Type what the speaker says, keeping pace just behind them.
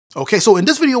Okay, so in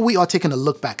this video, we are taking a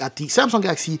look back at the Samsung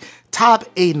Galaxy Tab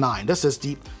A9. This is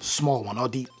the small one, or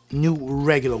the new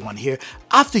regular one here,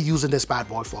 after using this bad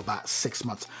boy for about 6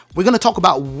 months. We're going to talk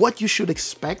about what you should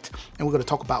expect, and we're going to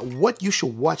talk about what you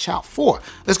should watch out for.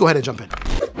 Let's go ahead and jump in.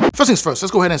 First things first,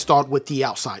 let's go ahead and start with the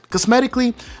outside.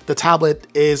 Cosmetically, the tablet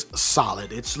is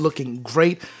solid. It's looking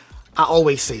great. I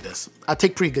always say this, I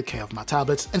take pretty good care of my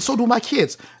tablets, and so do my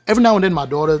kids. Every now and then my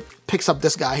daughter picks up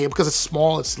this guy here because it's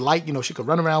small, it's light, you know, she could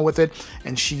run around with it,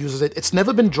 and she uses it. It's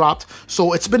never been dropped,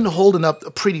 so it's been holding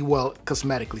up pretty well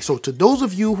cosmetically. So to those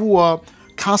of you who are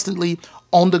constantly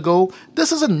on the go,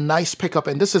 this is a nice pickup,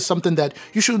 and this is something that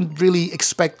you shouldn't really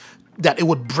expect that it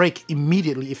would break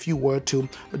immediately if you were to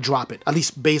drop it, at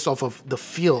least based off of the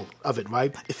feel of it,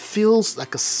 right? It feels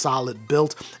like a solid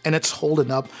build, and it's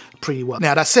holding up pretty well.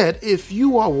 Now, that said, if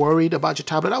you are worried about your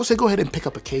tablet, I would say go ahead and pick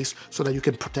up a case so that you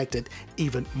can protect it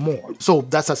even more. So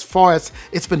that's as far as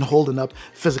it's been holding up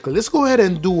physically. Let's go ahead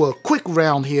and do a quick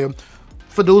round here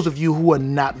for those of you who are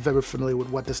not very familiar with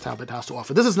what this tablet has to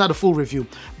offer. This is not a full review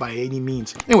by any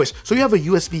means. Anyways, so you have a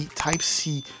USB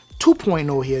Type-C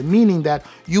 2.0 here, meaning that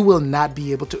you will not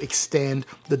be able to extend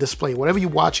the display. Whatever you're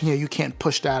watching here, you can't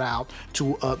push that out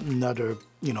to another,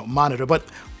 monitor. But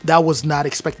that was not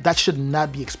expected. That should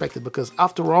not be expected, because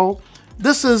after all,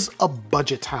 this is a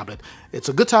budget tablet. It's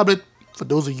a good tablet for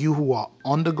those of you who are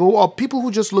on the go, or people who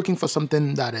are just looking for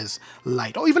something that is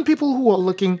light, or even people who are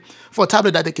looking for a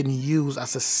tablet that they can use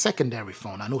as a secondary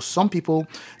phone. I know some people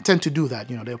tend to do that.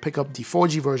 They'll pick up the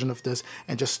 4G version of this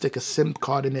and just stick a SIM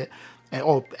card in it,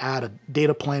 or add a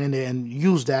data plan in there and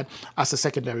use that as a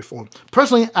secondary phone.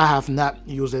 Personally, I have not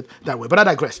used it that way, but I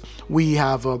digress. We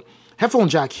have a headphone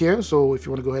jack here, so if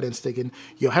you want to go ahead and stick in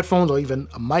your headphones or even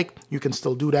a mic, you can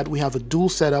still do that. We have a dual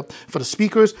setup for the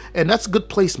speakers, and that's good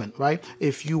placement, right?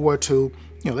 If you were to,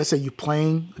 let's say you're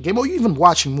playing a game or you're even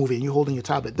watching a movie and you're holding your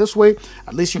tablet this way,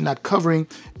 at least you're not covering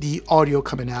the audio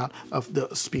coming out of the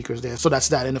speakers there. So that's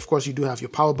that. And of course, you do have your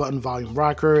power button, volume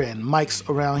rocker, and mics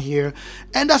around here.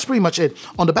 And that's pretty much it.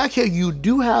 On the back here, you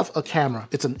do have a camera.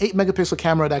 It's an 8 megapixel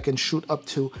camera that can shoot up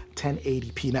to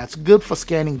 1080p. Now, it's good for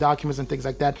scanning documents and things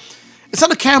like that. It's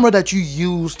not a camera that you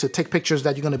use to take pictures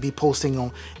that you're going to be posting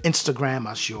on Instagram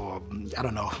as your,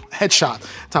 headshot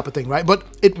type of thing, right? But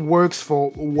it works for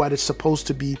what it's supposed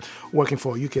to be working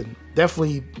for. You can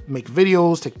definitely make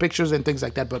videos, take pictures and things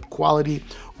like that, but quality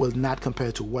will not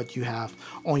compare to what you have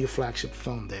on your flagship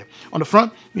phone there. On the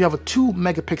front, you have a 2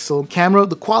 megapixel camera.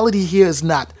 The quality here is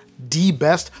not the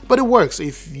best, but it works.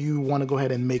 If you want to go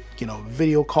ahead and make,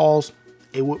 video calls,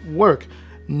 it would work.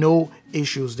 No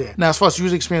issues there. Now, as far as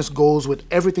user experience goes, with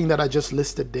everything that I just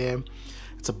listed there,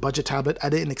 it's a budget tablet. I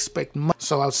didn't expect much.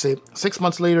 So I would say 6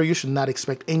 months later, you should not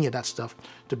expect any of that stuff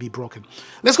to be broken.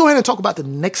 Let's go ahead and talk about the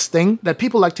next thing that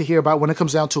people like to hear about when it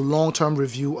comes down to long-term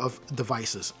review of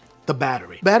devices. The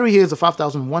battery. Battery here is a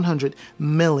 5,100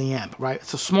 milliamp, right?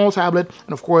 It's a small tablet,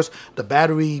 and of course, the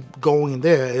battery going in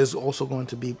there is also going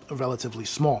to be relatively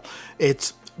small.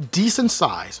 It's decent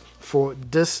size for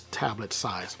this tablet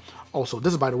size. Also,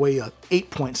 this is, by the way, a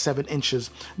 8.7 inches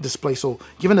display. So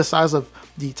given the size of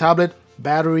the tablet,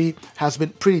 battery has been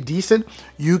pretty decent.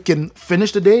 You can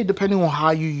finish the day depending on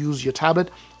how you use your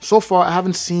tablet. So far, I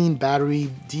haven't seen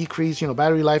battery decrease.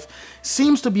 Battery life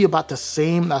seems to be about the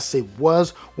same as it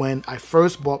was when I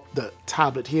first bought the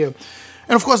tablet here.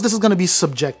 And of course, this is going to be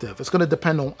subjective. It's going to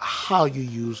depend on how you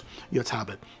use your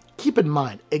tablet. Keep in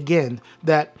mind, again,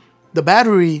 that the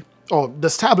battery, or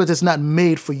this tablet, is not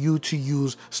made for you to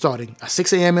use starting at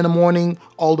 6 a.m. in the morning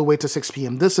all the way to 6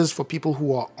 p.m. This is for people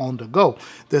who are on the go.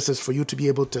 This is for you to be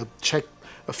able to check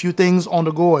a few things on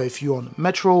the go, or if you're on the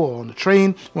metro or on the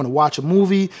train, want to watch a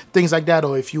movie, things like that,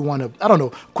 or if you want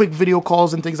to, quick video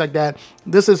calls and things like that.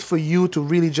 This is for you to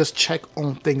really just check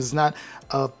on things. It's not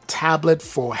a tablet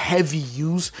for heavy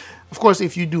use. Of course,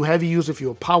 if you do heavy use, if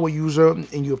you're a power user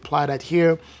and you apply that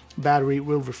here, battery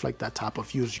will reflect that type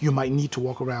of use. You might need to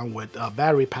walk around with a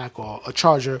battery pack or a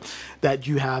charger that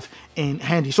you have in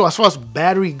handy. So as far as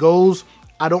battery goes,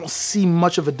 I don't see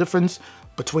much of a difference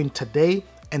between today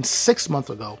and 6 months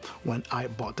ago when I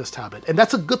bought this tablet. And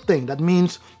that's a good thing. That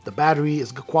means the battery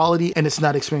is good quality and it's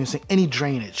not experiencing any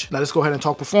drainage. Now let's go ahead and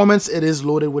talk performance. It is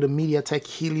loaded with a MediaTek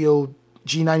Helio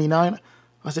G99.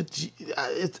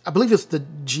 I believe it's the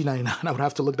G99. I would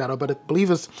have to look that up, but I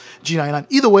believe it's G99.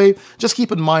 Either way, just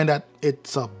keep in mind that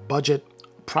it's a budget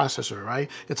processor, right?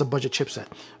 It's a budget chipset,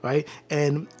 right?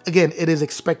 And again, it is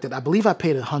expected. I believe I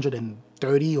paid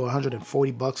 130 or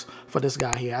 140 bucks for this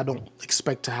guy here. I don't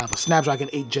expect to have a Snapdragon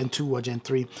 8 Gen 2 or Gen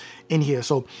 3 in here.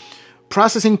 So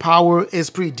processing power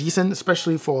is pretty decent,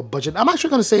 especially for a budget. I'm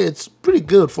actually going to say it's pretty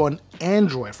good for an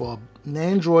Android, for an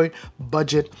Android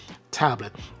budget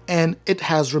tablet, and it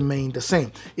has remained the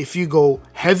same. If you go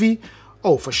heavy,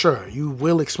 oh, for sure, you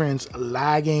will experience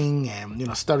lagging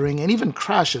and, stuttering and even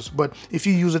crashes. But if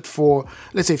you use it for,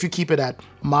 let's say, if you keep it at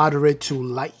moderate to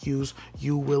light use,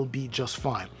 you will be just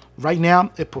fine. Right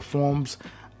now, it performs,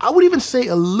 I would even say,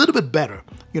 a little bit better,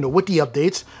 with the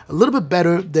updates, a little bit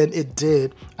better than it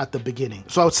did at the beginning.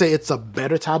 So I would say it's a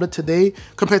better tablet today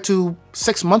compared to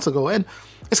 6 months ago. And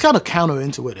it's kind of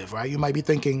counterintuitive, right? You might be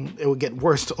thinking it would get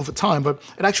worse over time, but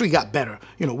it actually got better,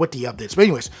 with the updates. But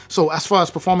anyways, so as far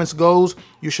as performance goes,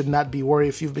 you should not be worried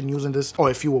if you've been using this, or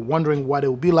if you were wondering what it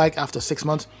would be like after 6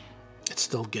 months. It's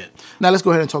still good. Now let's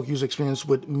go ahead and talk user experience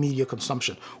with media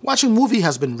consumption. Watching movie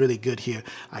has been really good here.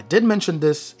 I did mention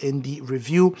this in the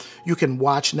review. You can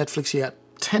watch Netflix here at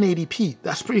 1080p.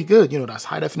 That's pretty good. That's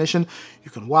high definition. You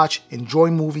can watch,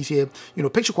 enjoy movies here.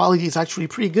 Picture quality is actually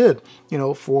pretty good,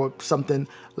 for something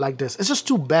like this. It's just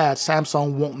too bad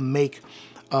Samsung won't make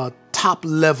a top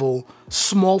level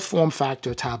small form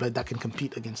factor tablet that can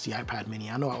compete against the iPad mini.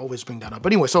 I know I always bring that up.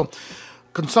 But anyway, so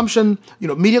consumption,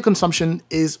 media consumption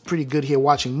is pretty good here.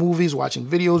 Watching movies, watching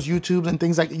videos, YouTube and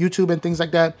things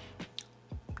like that.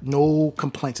 No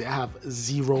complaints. I have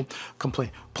zero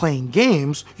complaint. Playing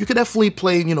games, you could definitely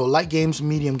play, light games,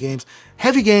 medium games.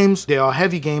 Heavy games, there are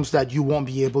heavy games that you won't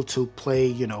be able to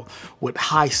play, with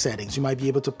high settings. You might be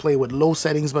able to play with low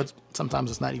settings, but sometimes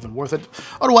it's not even worth it.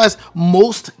 Otherwise,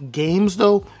 most games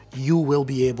though, you will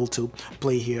be able to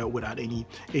play here without any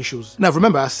issues. Now,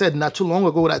 remember, I said not too long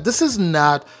ago that this is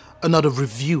not another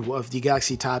review of the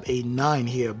Galaxy Tab A9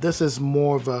 here. This is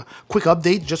more of a quick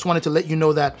update. Just wanted to let you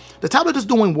know that the tablet is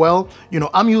doing well.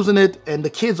 I'm using it and the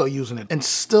kids are using it, and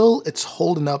still it's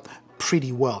holding up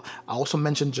pretty well. I also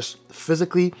mentioned just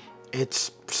physically, it's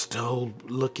still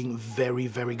looking very,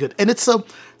 very good. And it's a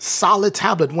solid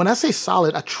tablet. When I say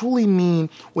solid, I truly mean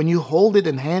when you hold it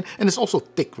in hand, and it's also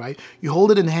thick, right? You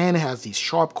hold it in hand, it has these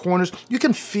sharp corners. You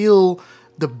can feel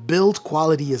the build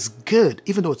quality is good,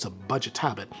 even though it's a budget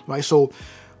tablet, right? So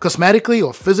cosmetically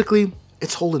or physically,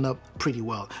 it's holding up pretty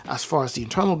well. As far as the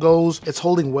internal goes, it's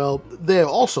holding well there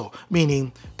also,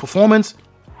 meaning performance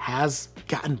has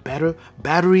gotten better.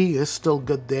 Battery is still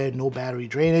good there, no battery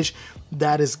drainage.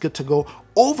 That is good to go.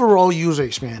 Overall user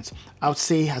experience, I would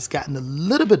say, has gotten a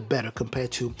little bit better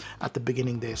compared to at the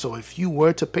beginning there. So if you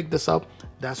were to pick this up,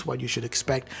 that's what you should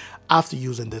expect after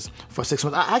using this for 6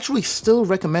 months. I actually still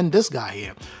recommend this guy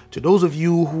here to those of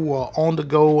you who are on the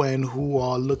go and who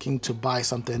are looking to buy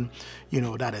something,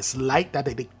 that is light, that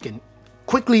they can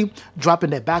quickly drop in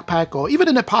their backpack or even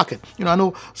in their pocket. I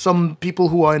know some people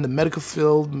who are in the medical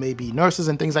field, maybe nurses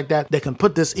and things like that, they can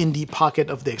put this in the pocket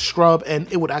of their scrub and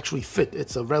it would actually fit.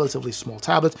 It's a relatively small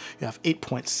tablet. You have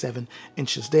 8.7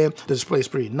 inches there. The display is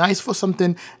pretty nice for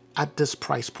something at this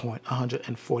price point,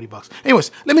 140 bucks.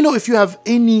 Anyways, let me know if you have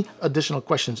any additional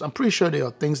questions. I'm pretty sure there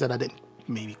are things that I didn't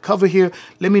maybe cover here.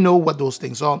 Let me know what those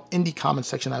things are in the comment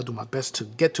section. I'll do my best to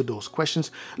get to those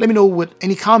questions. Let me know what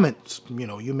any comments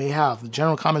you may have, the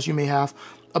general comments you may have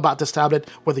about this tablet,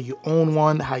 whether you own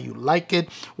one, how you like it,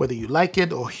 whether you like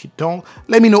it or you don't.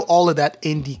 Let me know all of that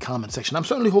in the comment section. I'm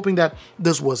certainly hoping that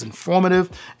this was informative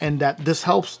and that this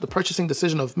helps the purchasing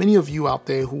decision of many of you out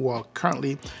there who are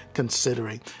currently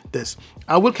considering this.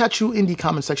 I will catch you in the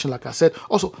comment section, like I said.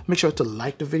 Also, make sure to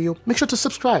like the video. Make sure to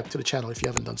subscribe to the channel if you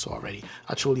haven't done so already.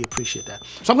 I truly appreciate that.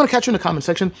 So I'm going to catch you in the comment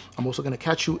section. I'm also going to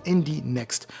catch you in the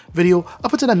next video.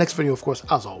 Up until that next video, of course,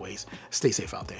 as always, stay safe out there.